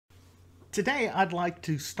Today I'd like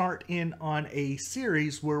to start in on a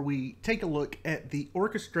series where we take a look at the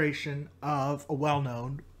orchestration of a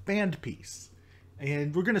well-known band piece.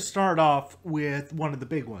 And we're going to start off with one of the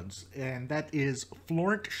big ones, and that is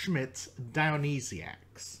Florent Schmitt's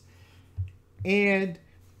Dionysiaques. And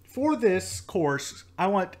for this course, I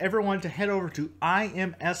want everyone to head over to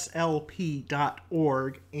IMSLP.org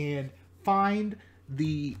and find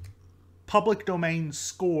the public domain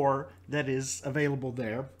score that is available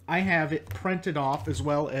there. I have it printed off as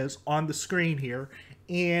well as on the screen here,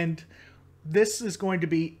 and this is going to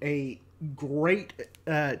be a great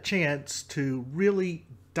chance to really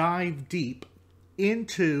dive deep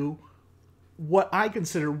into what I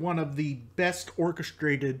consider one of the best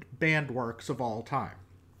orchestrated band works of all time.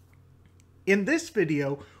 In this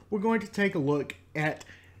video, we're going to take a look at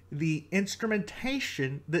the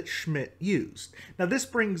instrumentation that Schmitt used. Now this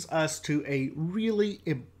brings us to a really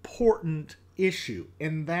important issue,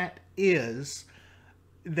 and that is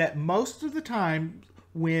that most of the time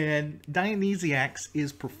when Dionysiaques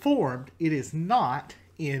is performed, it is not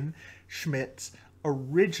in Schmitt's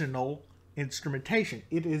original instrumentation.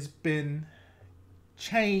 It has been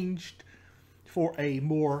changed for a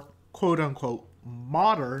more quote-unquote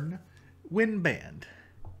modern wind band.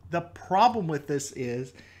 The problem with this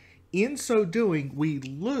is, in so doing, we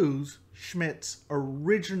lose Schmitt's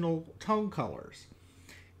original tone colors.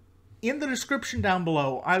 In the description down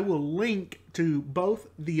below, I will link to both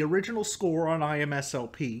the original score on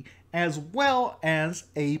IMSLP as well as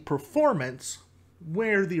a performance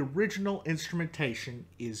where the original instrumentation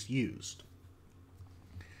is used.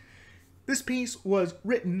 This piece was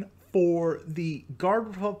written for the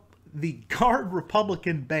Guard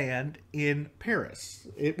Republican Band in Paris.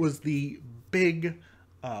 It was the big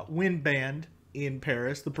wind band in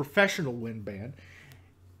Paris, the professional wind band,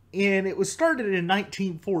 and it was started in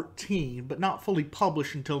 1914 but not fully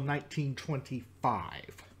published until 1925.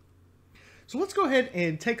 So let's go ahead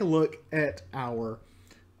and take a look at our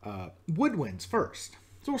woodwinds first.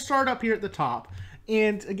 So we'll start up here at the top,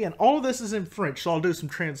 and again, all of this is in French, so I'll do some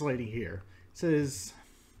translating here. It says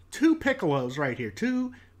two piccolos right here,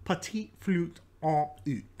 two petites flûtes en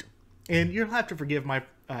ut, and you'll have to forgive my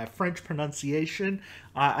French pronunciation.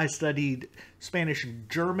 I studied Spanish and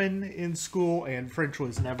German in school, and French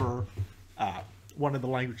was never one of the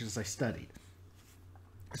languages I studied.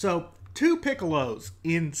 So, two piccolos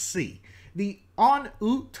in C. The en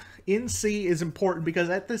ut in C is important because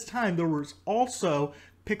at this time there was also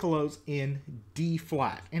piccolos in D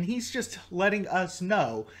flat, and he's just letting us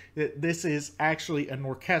know that this is actually an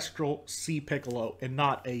orchestral C piccolo and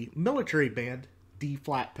not a military band D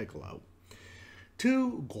flat piccolo.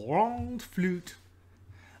 Two grandes flûtes,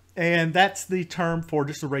 and that's the term for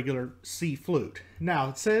just a regular C flute. Now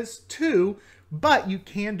it says two, but you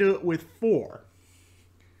can do it with four,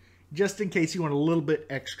 just in case you want a little bit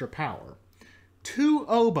extra power. Two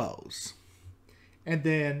oboes, and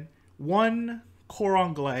then one cor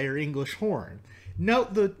anglais or English horn.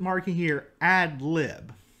 Note the marking here, ad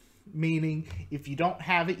lib, meaning if you don't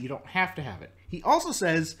have it, you don't have to have it. He also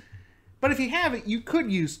says, but if you have it, you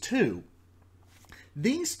could use two.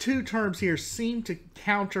 These two terms here seem to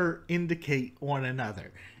counter-indicate one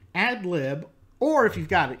another. Ad lib, or if you've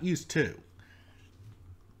got it, use two.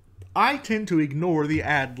 I tend to ignore the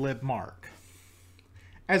ad lib mark,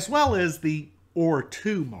 as well as the or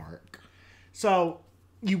two mark. So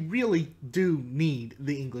you really do need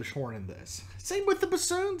the English horn in this. Same with the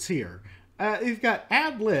bassoons here. You've got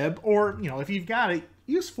ad lib, or, if you've got it,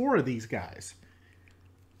 use four of these guys.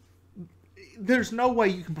 There's no way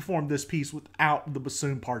you can perform this piece without the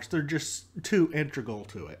bassoon parts. They're just too integral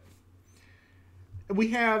to it. We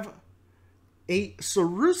have a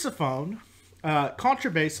sarrusophone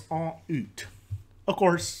contrabass en ut. Of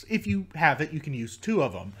course, if you have it, you can use two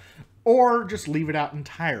of them, or just leave it out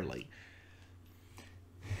entirely.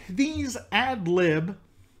 These ad lib,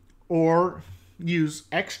 or use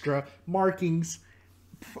extra markings,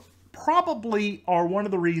 probably are one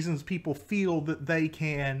of the reasons people feel that they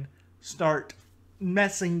can start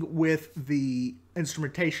messing with the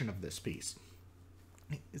instrumentation of this piece.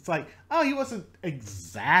 It's like, oh, he wasn't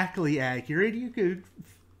exactly accurate. You could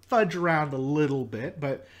fudge around a little bit,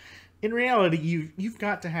 but in reality, you've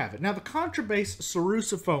got to have it. Now, the contrabass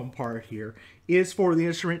sarrusophone part here is for the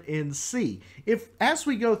instrument in C. As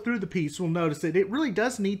we go through the piece, we'll notice that it really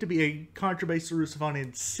does need to be a contrabass sarrusophone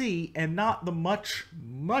in C and not the much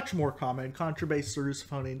more common contrabass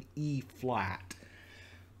sarrusophone in E flat.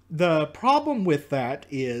 The problem with that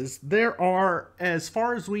is there are, as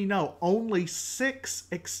far as we know, only 6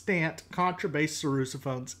 extant contrabass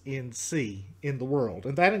sarrusophones in C in the world.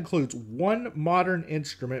 And that includes one modern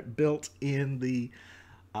instrument built in the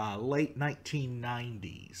late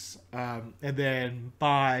 1990s, and then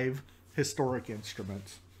 5 historic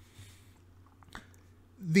instruments.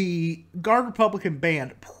 The Guard Republican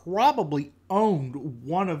Band probably owned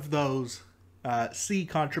one of those C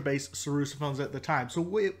contrabass sarrusophones at the time,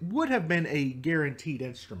 so it would have been a guaranteed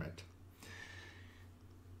instrument.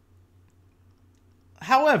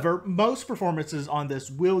 However, most performances on this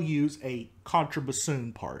will use a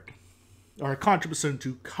contrabassoon part, or a contrabassoon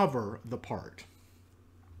to cover the part.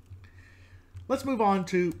 Let's move on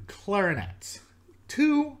to clarinets.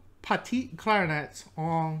 2 petite clarinets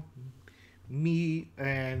en mi,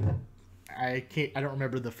 and I don't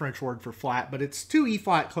remember the French word for flat, but it's 2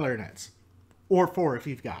 E-flat clarinets, or 4 if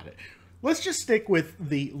you've got it. Let's just stick with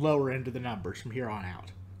the lower end of the numbers from here on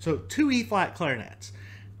out. So 2 E-flat clarinets.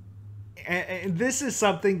 And this is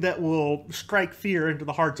something that will strike fear into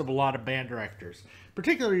the hearts of a lot of band directors,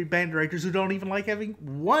 particularly band directors who don't even like having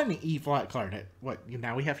 1 E-flat clarinet. What,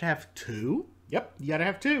 now we have to have 2? Yep, you gotta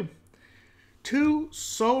have 2. 2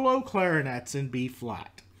 solo clarinets in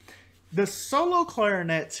B-flat. The solo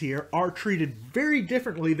clarinets here are treated very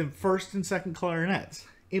differently than first and second clarinets.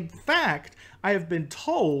 In fact, I have been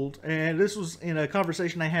told, and this was in a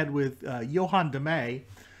conversation I had with Johann de May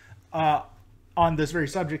on this very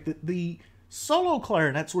subject, that the solo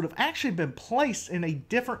clarinets would have actually been placed in a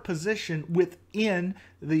different position within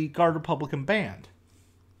the Guard Republican Band.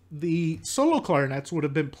 The solo clarinets would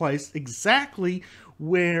have been placed exactly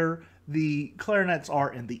where the clarinets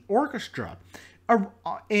are in the orchestra.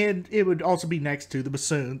 And it would also be next to the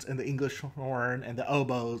bassoons and the English horn and the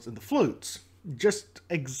oboes and the flutes. Just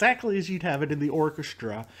exactly as you'd have it in the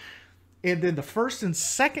orchestra. And then the first and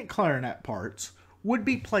second clarinet parts would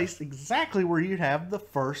be placed exactly where you'd have the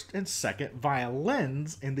first and second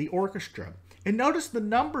violins in the orchestra. And notice the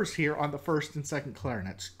numbers here on the first and second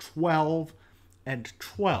clarinets, 12 and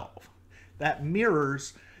 12. That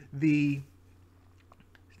mirrors the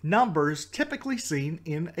numbers typically seen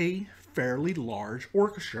in a fairly large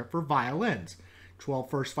orchestra for violins.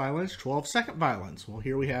 12 first violins, 12 second violins. Well,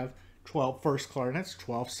 here we have 12 first clarinets,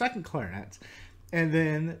 12 second clarinets. And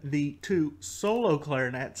then the 2 solo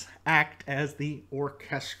clarinets act as the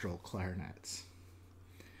orchestral clarinets.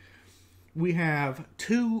 We have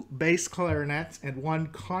 2 bass clarinets and 1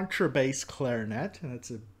 contrabass clarinet, and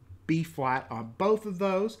that's a B-flat on both of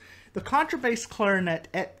those. The contrabass clarinet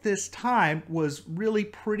at this time was really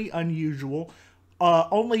pretty unusual.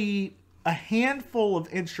 Only a handful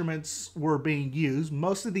of instruments were being used.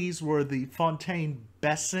 Most of these were the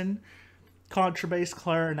Fontaine-Besson contrabass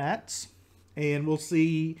clarinets. And we'll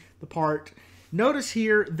see the part. Notice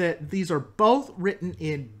here that these are both written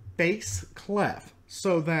in bass clef,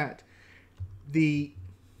 so that the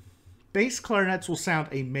bass clarinets will sound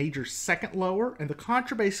a major second lower, and the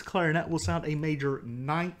contrabass clarinet will sound a major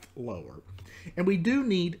ninth lower. And we do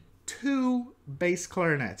need 2 bass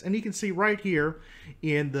clarinets. And you can see right here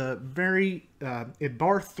in the in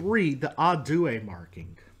bar 3, the A-due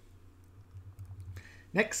marking.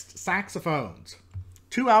 Next, saxophones.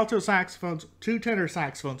 2 alto saxophones, 2 tenor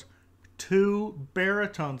saxophones, 2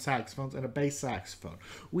 baritone saxophones, and a bass saxophone.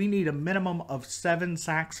 We need a minimum of 7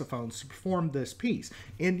 saxophones to perform this piece.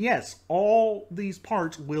 And yes, all these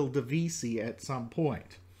parts will divisi at some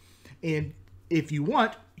point. And if you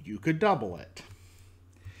want, you could double it.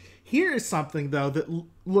 Here is something, though, that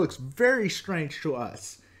looks very strange to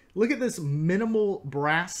us. Look at this minimal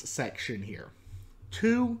brass section here.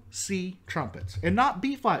 2 C trumpets, and not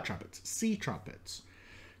B-flat trumpets, C trumpets.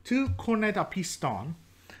 2 cornets à piston.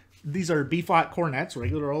 These are B-flat cornets,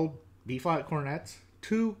 regular old B-flat cornets.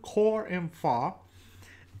 2 cor and fa.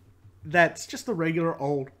 That's just the regular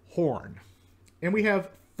old horn. And we have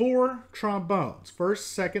 4 trombones,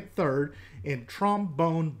 first, second, third, and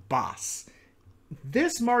trombone bass.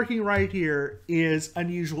 This marking right here is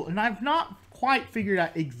unusual, and I've not quite figured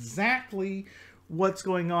out exactly what's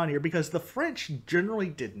going on here, because the French generally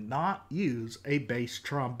did not use a bass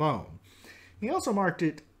trombone. He also marked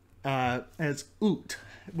it as ut,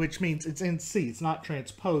 which means it's in C, it's not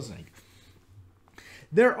transposing.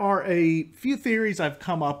 There are a few theories I've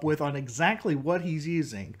come up with on exactly what he's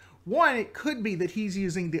using. One, it could be that he's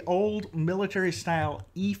using the old military-style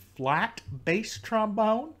E-flat bass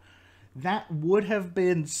trombone. That would have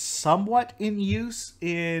been somewhat in use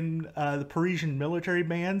in the Parisian military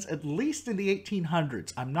bands, at least in the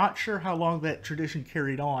 1800s. I'm not sure how long that tradition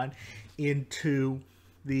carried on into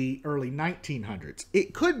the early 1900s.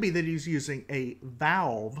 It could be that he's using a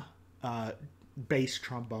valve bass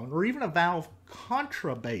trombone, or even a valve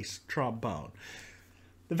contrabass trombone.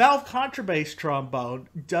 The valve contrabass trombone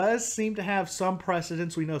does seem to have some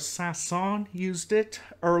precedence. We know Saint-Saëns used it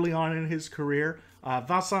early on in his career.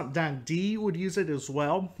 Vincent Dandy would use it as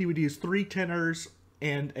well. He would use 3 tenors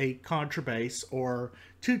and a contrabass, or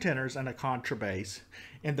 2 tenors and a contrabass.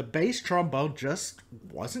 And the bass trombone just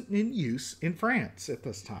wasn't in use in France at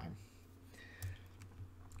this time.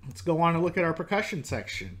 Let's go on and look at our percussion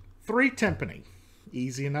section. 3 timpani,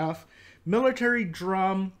 easy enough. Military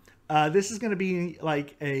drum, this is going to be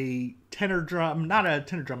like a tenor drum, not a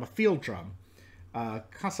tenor drum, a field drum.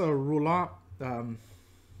 Casa roulant.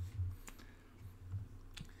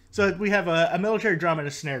 So we have a military drum and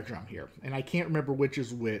a snare drum here, and I can't remember which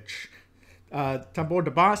is which. Tambor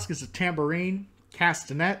de basque is a tambourine,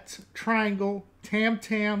 castanet, triangle,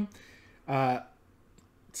 tam-tam,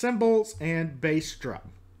 cymbals, and bass drum.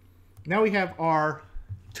 Now we have our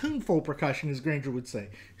tuneful percussion, as Granger would say.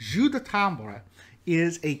 Jeu de timbre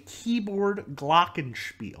is a keyboard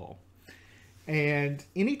glockenspiel. And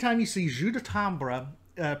anytime you see jeu de timbre,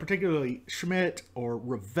 particularly Schmitt or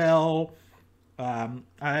Ravel,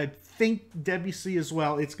 I think Debussy as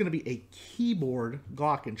well, it's going to be a keyboard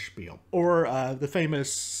glockenspiel. Or the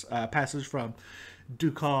famous passage from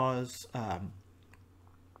Ducas's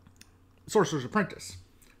Sorcerer's Apprentice.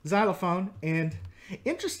 Xylophone, and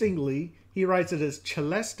interestingly, he writes it as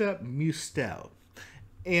Celeste Mustel.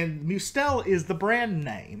 And Mustel is the brand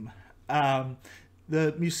name.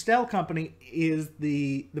 The Mustel company is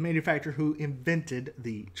the manufacturer who invented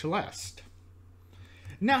the Celeste.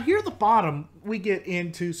 Now here at the bottom, we get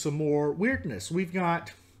into some more weirdness. We've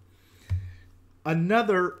got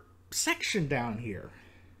another section down here.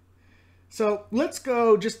 So let's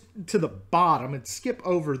go just to the bottom and skip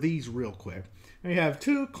over these real quick. We have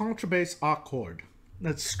 2 contrabass accord.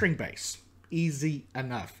 That's string bass. Easy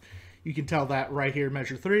enough. You can tell that right here,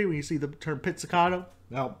 measure 3, when you see the term pizzicato.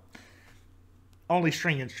 Well, only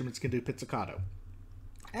string instruments can do pizzicato.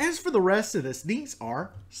 As for the rest of this, these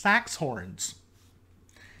are sax horns.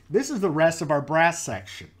 This is the rest of our brass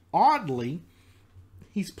section. Oddly,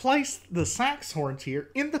 he's placed the sax horns here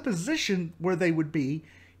in the position where they would be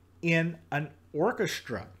in an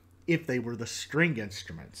orchestra if they were the string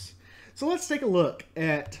instruments. So let's take a look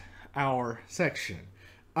at our section.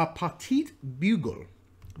 A petite bugle.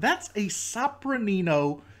 That's a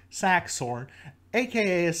sopranino sax horn,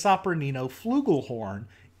 aka a sopranino flugelhorn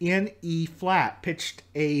in E flat, pitched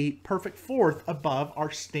a perfect 4th above our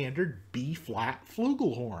standard B flat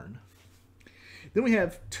flugelhorn. Then we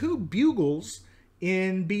have 2 bugles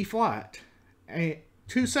in B flat,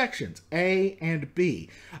 2 sections, A and B.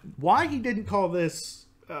 Why he didn't call this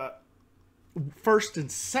first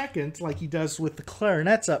and second like he does with the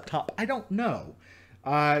clarinets up top, I don't know.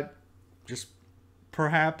 Just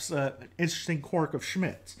perhaps an interesting quirk of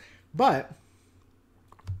Schmitt's. But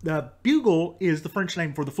the bugle is the French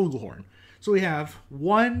name for the flugelhorn. So we have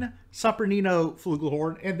 1 sopranino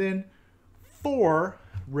flugelhorn and then 4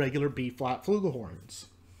 regular B-flat flugelhorns.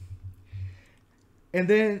 And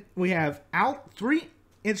then we have 3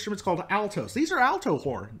 instruments called altos. These are alto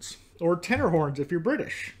horns, or tenor horns if you're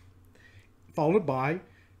British. Followed by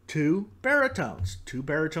 2 baritones, 2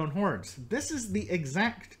 baritone horns. This is the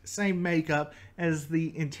exact same makeup as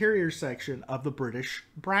the interior section of the British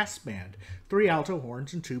brass band. 3 alto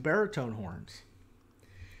horns and 2 baritone horns.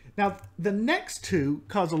 Now, the next 2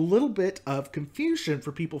 cause a little bit of confusion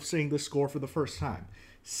for people seeing the score for the first time.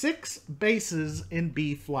 6 basses in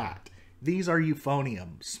B flat. These are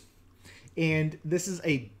euphoniums. And this is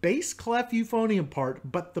a bass clef euphonium part,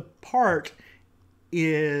 but the part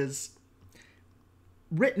is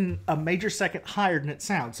written a major second higher than it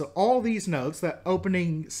sounds. So all these notes, that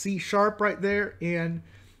opening C sharp right there and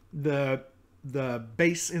the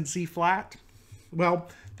bass in C flat, well,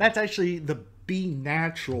 that's actually the B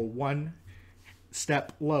natural 1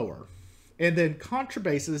 step lower. And then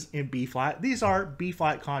contrabasses in B flat. These are B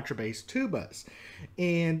flat contrabass tubas.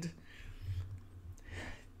 And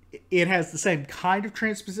it has the same kind of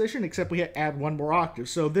transposition, except we add 1 more octave.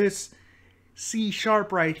 So this C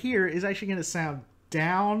sharp right here is actually going to sound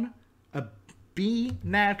down a B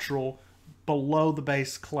natural below the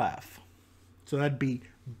bass clef. So that'd be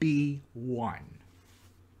B1.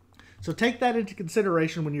 So take that into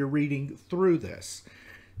consideration when you're reading through this.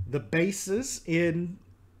 The basses in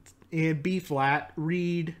B flat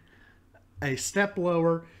read a step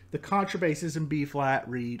lower. The contrabasses in B flat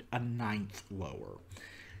read a 9th lower.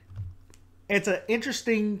 It's an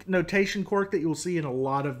interesting notation quirk that you'll see in a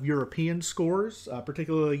lot of European scores,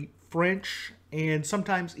 particularly French, and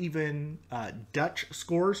sometimes even Dutch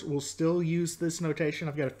scores will still use this notation.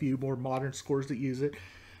 I've got a few more modern scores that use it.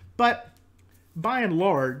 But by and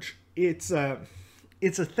large, it's a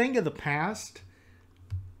thing of the past.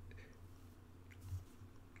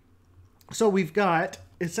 So we've got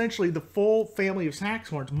essentially the full family of sax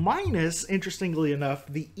horns, minus, interestingly enough,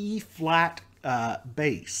 the E-flat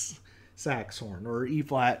bass sax horn, or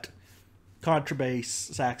E-flat contrabass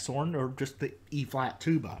sax horn, or just the E-flat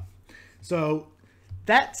tuba. So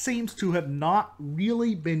that seems to have not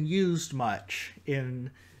really been used much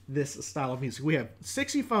in this style of music. We have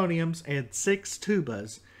 6 euphoniums and 6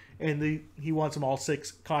 tubas, and he wants them all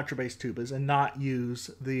 6 contrabass tubas and not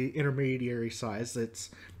use the intermediary size that's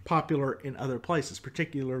popular in other places,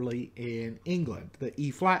 particularly in England. The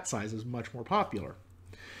E-flat size is much more popular.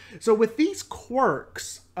 So with these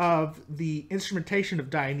quirks of the instrumentation of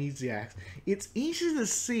Dionysiaques, it's easy to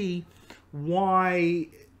see why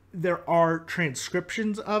there are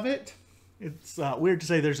transcriptions of it. It's weird to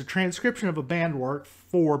say there's a transcription of a band work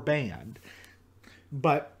for band,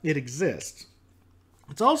 but it exists.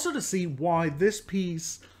 It's also to see why this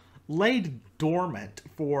piece laid dormant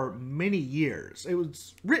for many years. It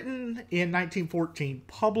was written in 1914,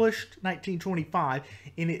 published 1925,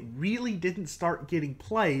 and it really didn't start getting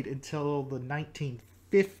played until the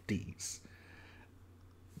 1950s.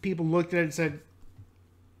 People looked at it and said,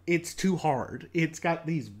 it's too hard. It's got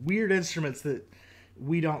these weird instruments that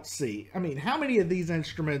we don't see. I mean, how many of these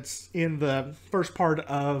instruments in the first part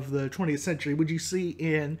of the 20th century would you see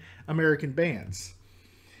in American bands?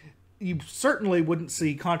 You certainly wouldn't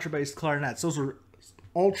see contrabass clarinets. Those are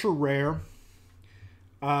ultra rare.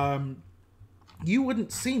 You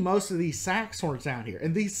wouldn't see most of these sax horns down here.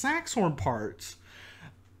 And these sax horn parts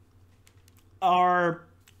are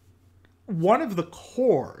one of the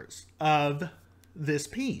cores of this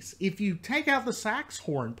piece. If you take out the sax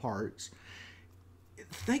horn parts,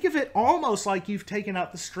 think of it almost like you've taken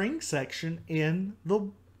out the string section in the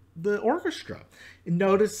orchestra.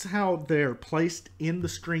 Notice how they're placed in the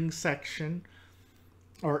string section,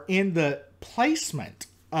 or in the placement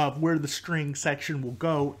of where the string section will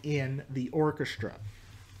go in the orchestra.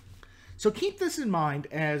 So keep this in mind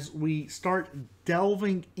as we start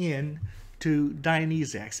delving in to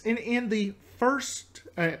Dionysiaques. And in the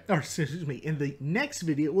in the next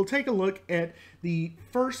video, we'll take a look at the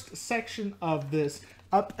first section of this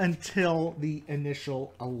up until the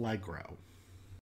initial allegro.